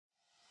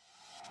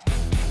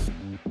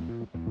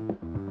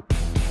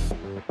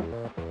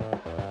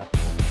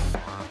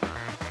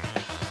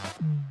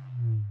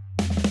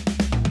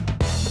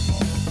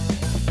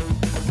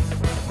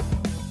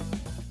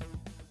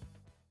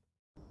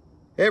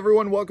Hey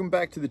everyone, welcome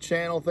back to the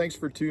channel. Thanks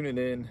for tuning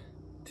in.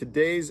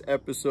 Today's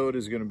episode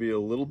is going to be a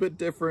little bit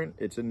different.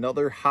 It's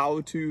another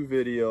how-to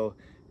video,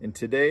 and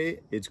today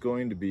it's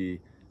going to be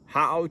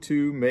how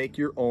to make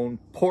your own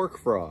pork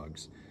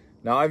frogs.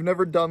 Now, I've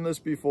never done this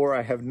before.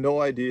 I have no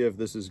idea if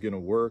this is going to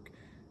work,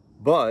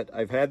 but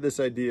I've had this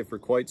idea for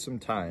quite some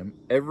time.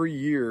 Every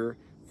year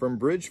from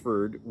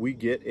Bridgeford, we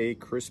get a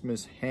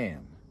Christmas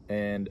ham,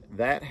 and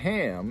that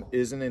ham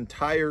is an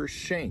entire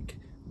shank.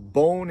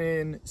 Bone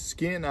in,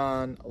 skin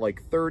on,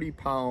 like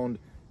 30-pound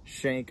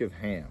shank of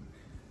ham.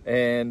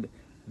 And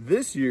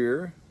this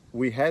year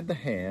we had the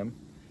ham,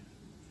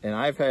 and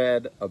I've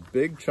had a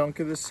big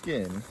chunk of the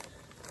skin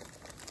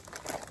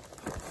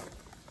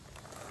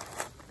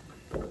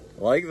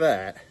like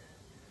that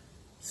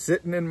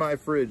sitting in my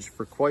fridge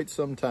for quite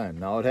some time.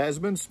 Now, it has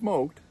been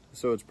smoked,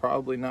 so it's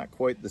probably not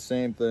quite the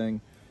same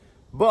thing,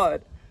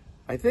 but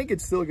I think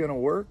it's still gonna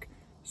work.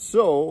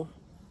 So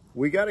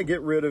we got to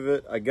get rid of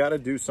it. I got to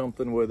do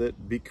something with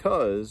it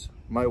because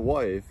my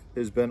wife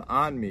has been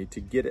on me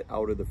to get it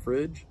out of the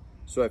fridge.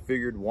 So I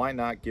figured, why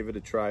not give it a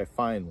try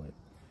finally?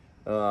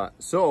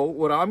 So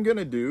what I'm going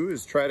to do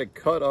is try to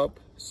cut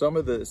up some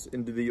of this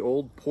into the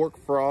old pork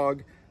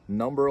frog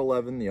number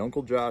 11, the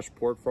Uncle Josh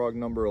pork frog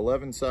number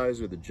 11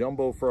 size, or the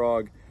jumbo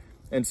frog,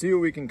 and see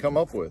what we can come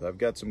up with. I've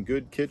got some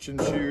good kitchen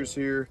shears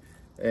here,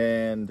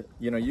 and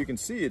you know, you can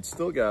see it's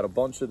still got a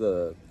bunch of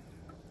the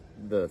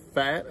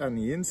fat on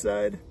the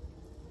inside.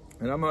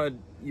 And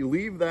you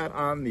leave that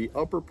on the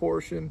upper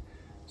portion,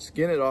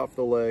 skin it off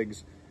the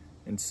legs,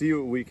 and see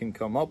what we can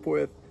come up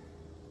with.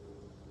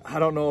 I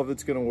don't know if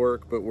it's gonna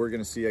work, but we're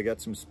gonna see. I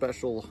got some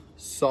special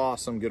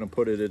sauce I'm gonna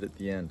put it in at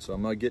the end, so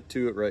I'm gonna get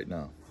to it right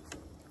now.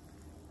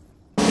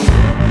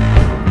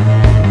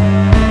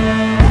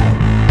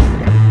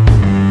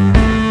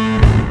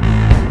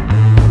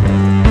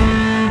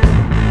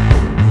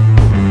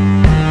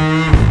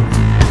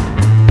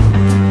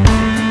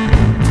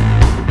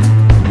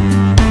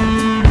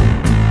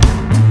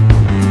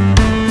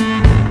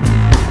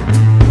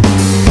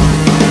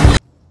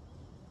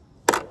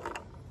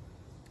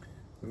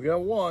 We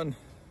got one.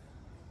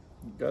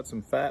 Got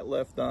some fat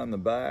left on the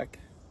back.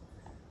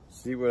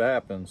 See what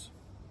happens.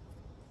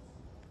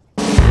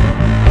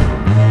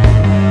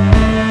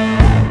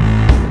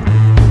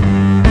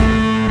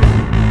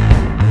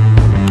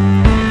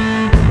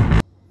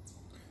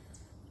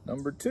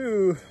 Number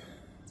two.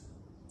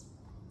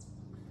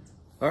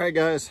 All right,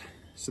 guys.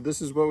 So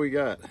this is what we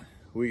got.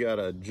 We got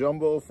a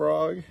jumbo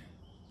frog,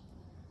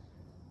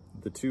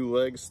 the two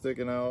legs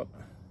sticking out.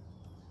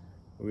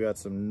 We got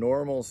some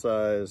normal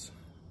size,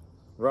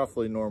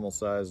 roughly normal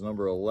size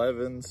number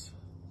 11s,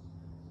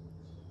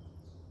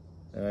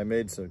 and I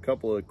made a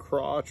couple of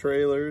craw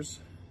trailers.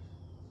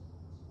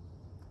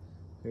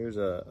 Here's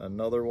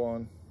another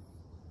one,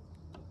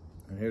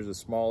 and here's a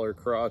smaller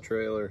craw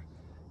trailer.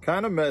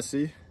 Kind of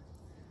messy.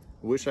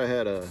 Wish I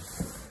had a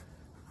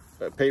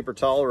paper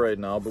towel right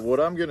now, but what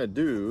I'm gonna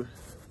do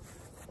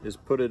is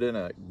put it in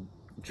a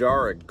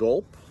jar of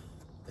Gulp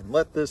and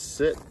let this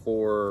sit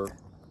for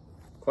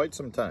quite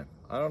some time.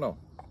 I don't know.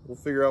 We'll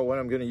figure out when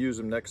I'm going to use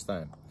them next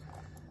time.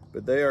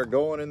 But they are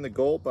going in the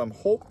Gulp. I'm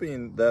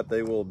hoping that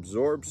they will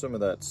absorb some of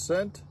that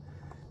scent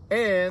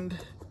and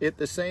at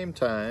the same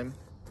time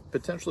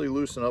potentially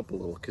loosen up a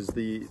little, because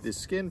the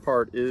skin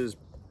part is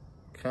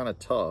kind of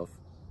tough.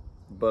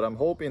 But I'm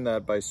hoping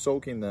that by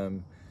soaking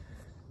them,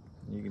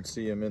 you can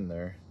see them in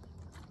there.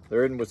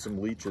 They're in with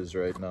some leeches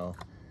right now.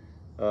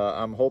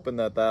 I'm hoping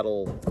that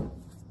that'll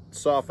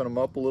soften them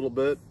up a little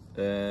bit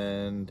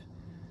and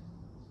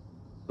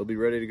they'll be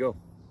ready to go.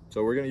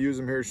 So we're going to use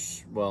them here,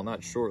 well,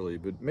 not shortly,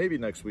 but maybe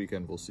next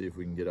weekend. We'll see if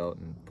we can get out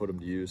and put them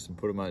to use and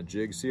put them on a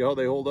jig, see how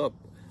they hold up.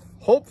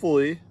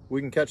 Hopefully we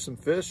can catch some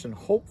fish, and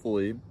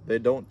hopefully they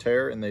don't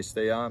tear and they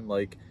stay on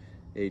like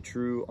a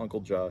true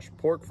Uncle Josh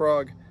pork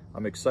frog.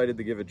 I'm excited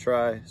to give it a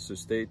try, so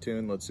stay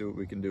tuned. Let's see what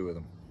we can do with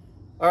them.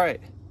 All right,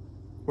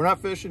 we're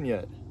not fishing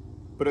yet,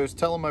 but I was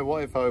telling my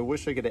wife how I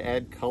wish I could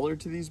add color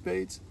to these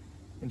baits,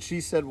 and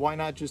she said, why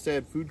not just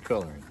add food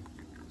coloring?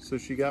 So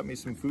she got me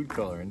some food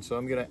coloring. So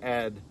I'm gonna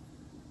add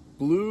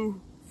blue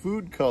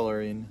food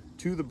coloring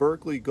to the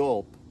Berkeley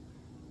Gulp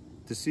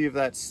to see if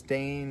that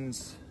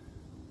stains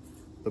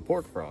the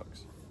pork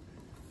frogs.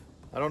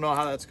 I don't know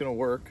how that's gonna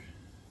work,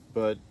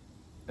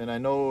 and I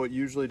know it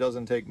usually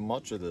doesn't take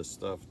much of this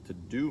stuff to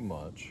do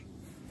much,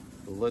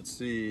 but let's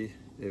see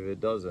if it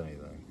does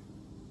anything.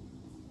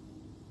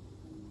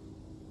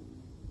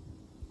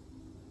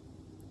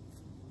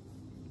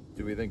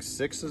 Do we think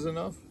 6 is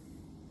enough?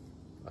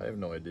 I have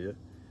no idea.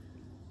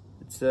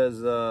 It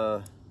says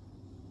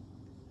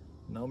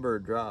number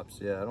of drops.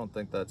 Yeah, I don't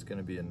think that's going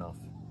to be enough.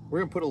 We're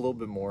going to put a little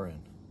bit more in.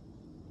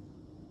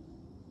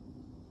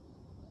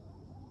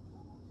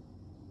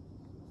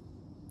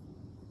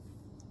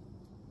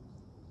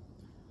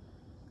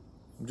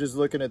 I'm just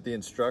looking at the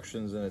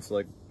instructions, and it's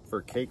like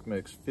for cake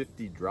mix,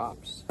 50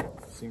 drops.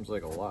 Seems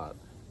like a lot.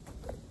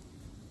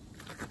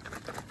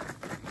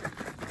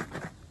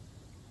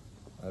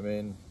 I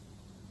mean,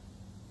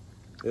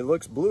 it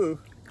looks blue.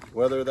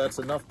 Whether that's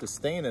enough to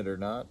stain it or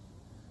not,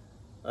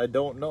 I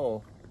don't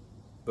know,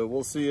 but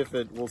we'll see if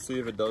it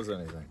does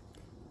anything.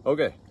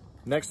 Okay,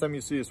 next time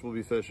you see us, we'll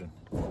be fishing.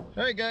 All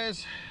right,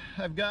 guys,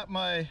 I've got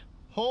my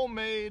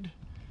homemade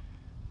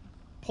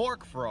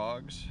pork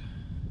frogs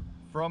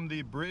from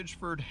the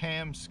Bridgeford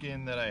ham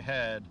skin that I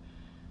had.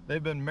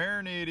 They've been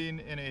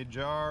marinating in a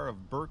jar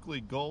of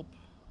Berkeley Gulp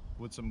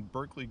with some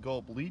Berkeley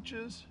Gulp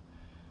leeches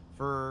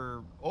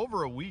for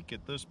over a week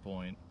at this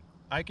point.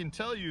 I can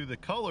tell you the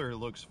color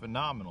looks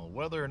phenomenal.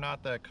 Whether or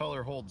not that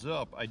color holds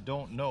up, I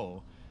don't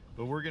know,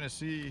 but we're gonna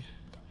see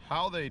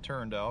how they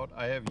turned out.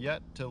 I have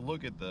yet to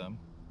look at them,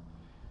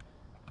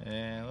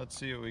 and let's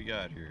see what we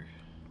got here.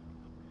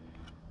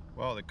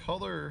 Wow, the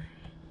color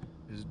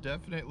is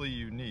definitely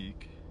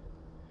unique.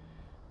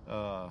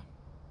 I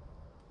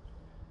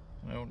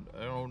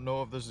don't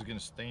know if this is gonna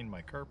stain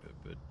my carpet,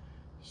 but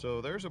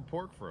so there's a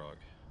pork frog.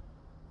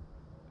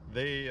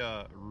 They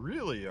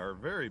really are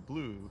very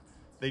blue.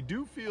 They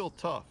do feel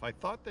tough. I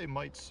thought they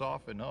might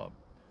soften up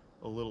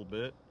a little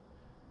bit,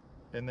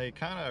 and they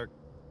kind of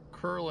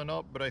curling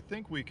up, but I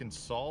think we can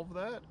solve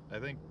that. I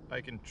think I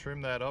can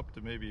trim that up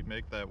to maybe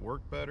make that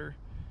work better.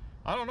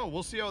 I don't know,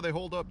 we'll see how they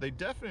hold up. They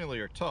definitely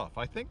are tough.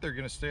 I think they're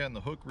gonna stay on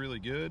the hook really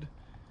good.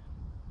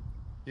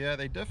 Yeah,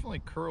 they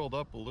definitely curled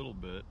up a little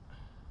bit.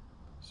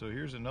 So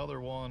here's another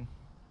one.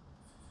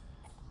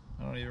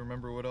 I don't even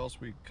remember what else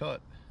we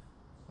cut.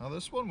 Now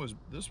this one's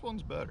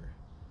better.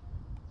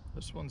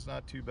 This one's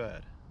not too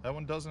bad. That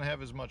one doesn't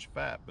have as much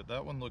fat, but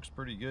that one looks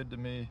pretty good to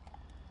me.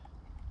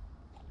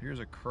 Here's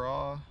a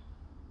craw.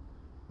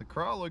 The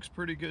craw looks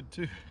pretty good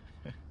too.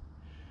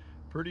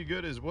 Pretty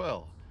good as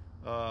well.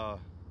 I'm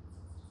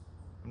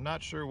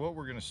not sure what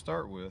we're gonna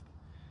start with.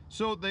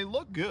 So they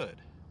look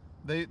good.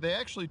 They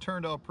actually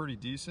turned out pretty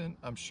decent.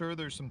 I'm sure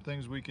there's some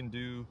things we can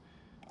do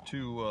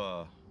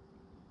to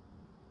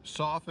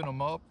soften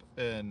them up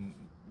and,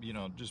 you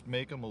know, just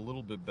make them a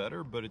little bit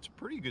better, but it's a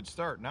pretty good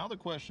start. Now the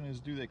question is,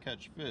 do they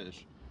catch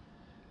fish?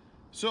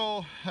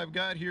 So I've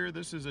got here,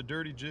 this is a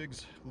Dirty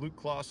Jigs Luke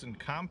Clausen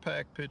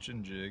compact pitch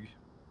and jig,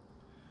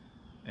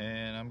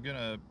 and I'm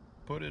gonna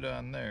put it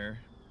on there.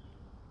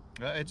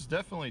 It's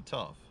definitely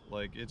tough.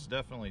 Like, it's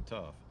definitely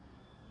tough.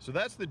 So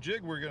that's the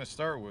jig we're gonna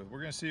start with. We're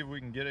gonna see if we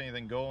can get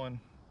anything going,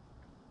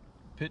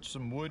 pitch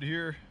some wood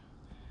here,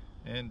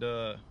 and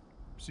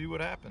see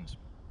what happens.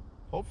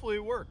 Hopefully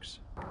it works.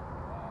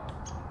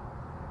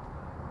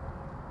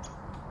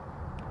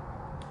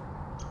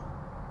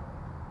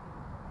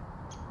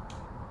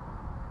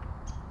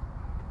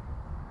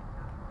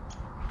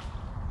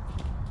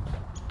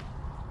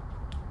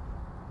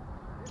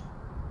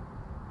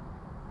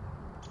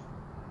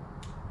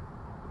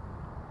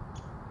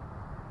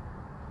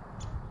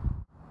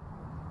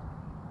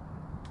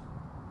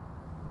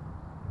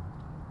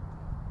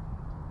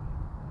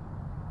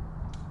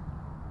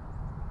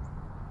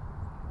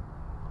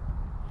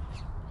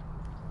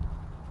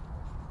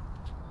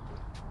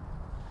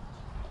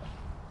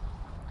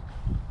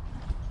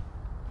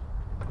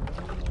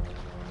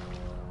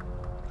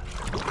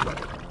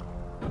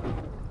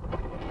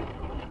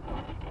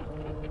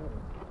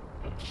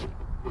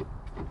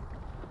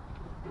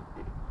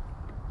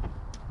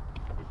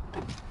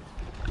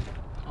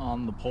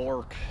 On the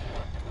pork.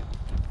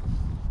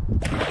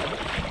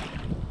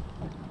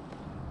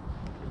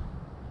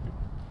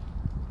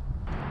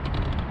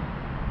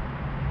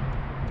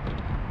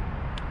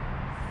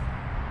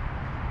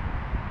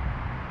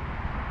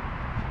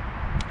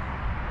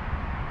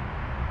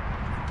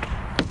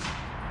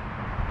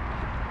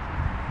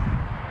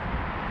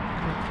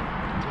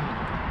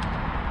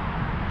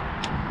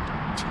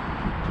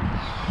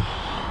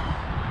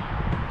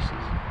 This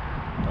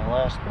is the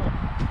last one.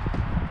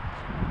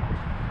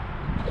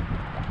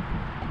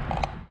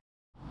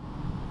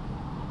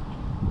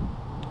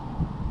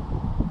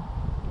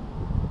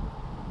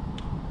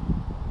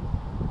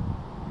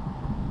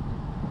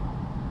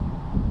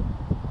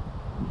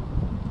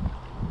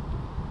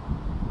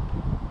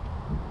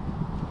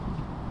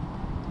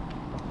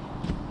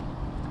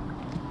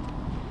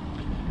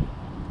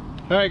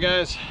 All right,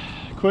 guys,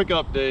 quick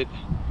update.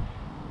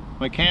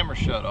 My camera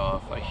shut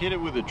off. I hit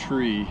it with a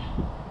tree,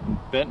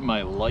 bent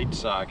my light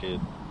socket,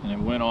 and it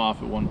went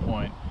off at one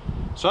point.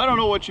 So I don't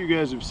know what you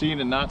guys have seen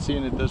and not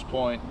seen at this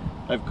point.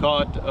 I've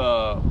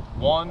caught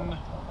one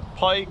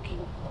pike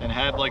and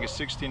had like a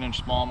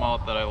 16-inch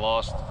smallmouth that I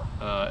lost,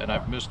 and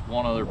I've missed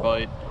one other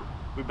bite.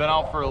 We've been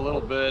out for a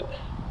little bit,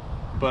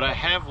 but I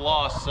have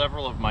lost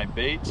several of my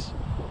baits.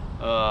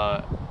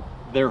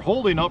 They're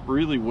holding up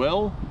really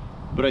well.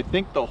 But I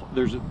think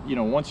there's, you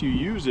know, once you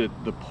use it,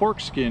 the pork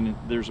skin,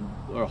 there's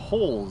a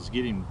hole's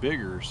getting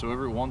bigger. So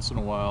every once in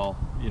a while,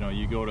 you know,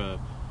 you go to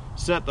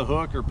set the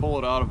hook or pull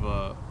it out of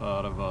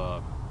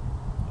a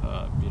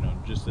you know,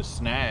 just a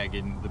snag,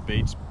 and the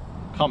bait's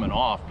coming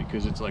off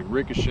because it's like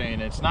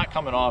ricocheting. It's not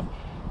coming off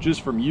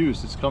just from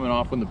use. It's coming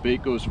off when the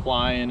bait goes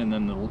flying, and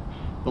then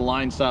the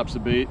line stops the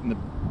bait, and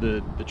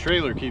the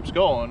trailer keeps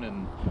going.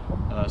 And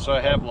so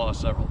I have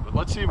lost several. But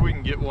let's see if we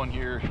can get one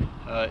here.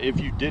 If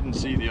you didn't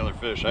see the other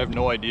fish, I have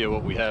no idea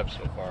what we have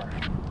so far.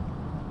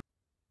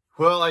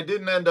 Well, I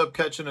didn't end up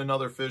catching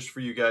another fish for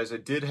you guys. I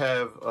did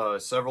have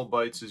several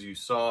bites, as you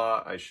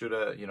saw. I should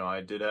have, you know,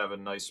 I did have a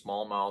nice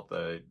smallmouth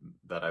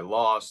that I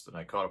lost, and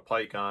I caught a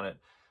pike on it.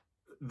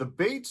 The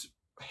baits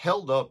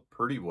held up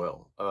pretty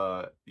well.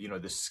 You know,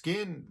 the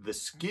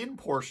skin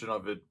portion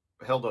of it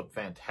held up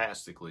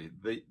fantastically.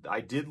 I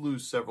did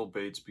lose several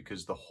baits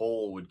because the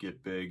hole would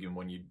get big, and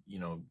when you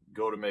know,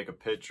 go to make a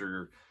pitch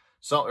or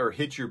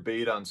hit your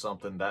bait on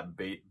something, that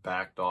bait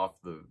backed off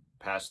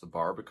past the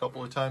barb a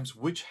couple of times,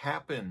 which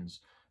happens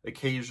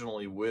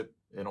occasionally with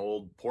an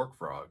old pork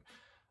frog.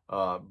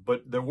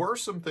 But there were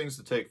some things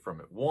to take from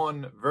it.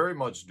 One, very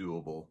much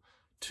doable.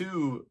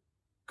 Two,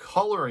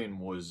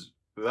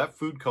 that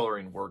food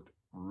coloring worked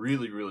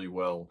really, really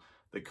well.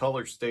 The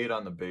color stayed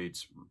on the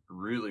baits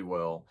really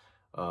well.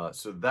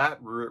 So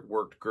that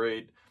worked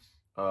great.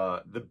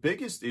 The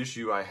biggest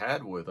issue I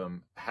had with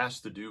them has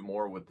to do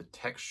more with the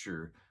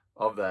texture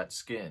of that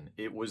skin.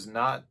 It was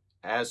not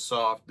as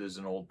soft as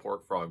an old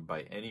pork frog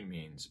by any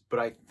means, but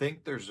I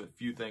think there's a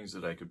few things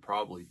that I could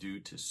probably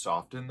do to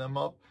soften them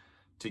up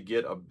to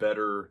get a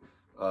better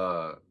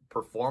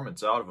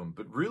performance out of them.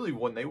 But really,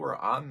 when they were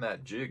on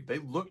that jig, they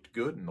looked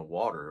good in the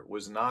water. It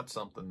was not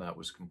something that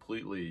was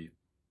completely,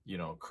 you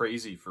know,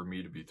 crazy for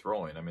me to be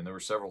throwing. I mean, there were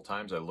several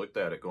times I looked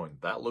at it going,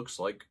 that looks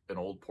like an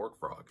old pork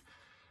frog.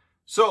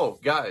 So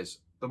guys,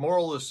 the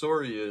moral of the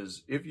story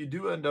is, if you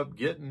do end up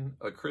getting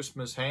a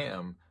Christmas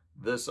ham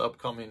this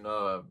upcoming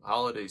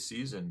holiday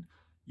season,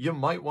 you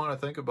might want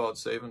to think about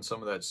saving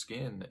some of that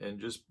skin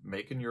and just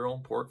making your own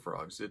pork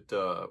frogs. It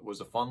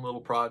was a fun little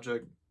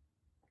project,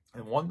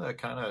 and one that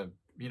kind of,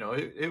 you know,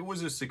 it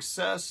was a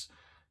success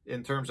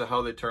in terms of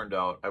how they turned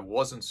out. I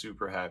wasn't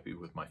super happy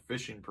with my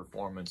fishing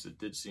performance. It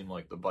did seem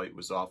like the bite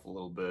was off a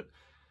little bit,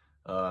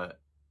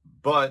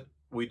 but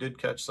we did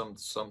catch some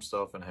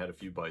stuff and had a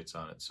few bites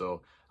on it.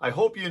 So I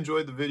hope you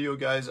enjoyed the video,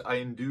 guys. I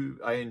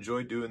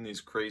enjoy doing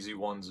these crazy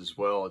ones as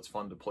well. It's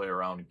fun to play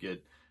around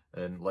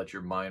and let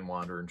your mind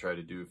wander and try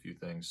to do a few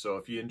things. So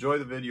if you enjoy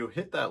the video,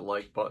 hit that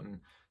like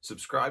button,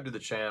 subscribe to the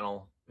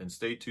channel, and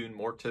stay tuned.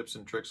 More tips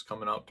and tricks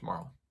coming out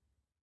tomorrow.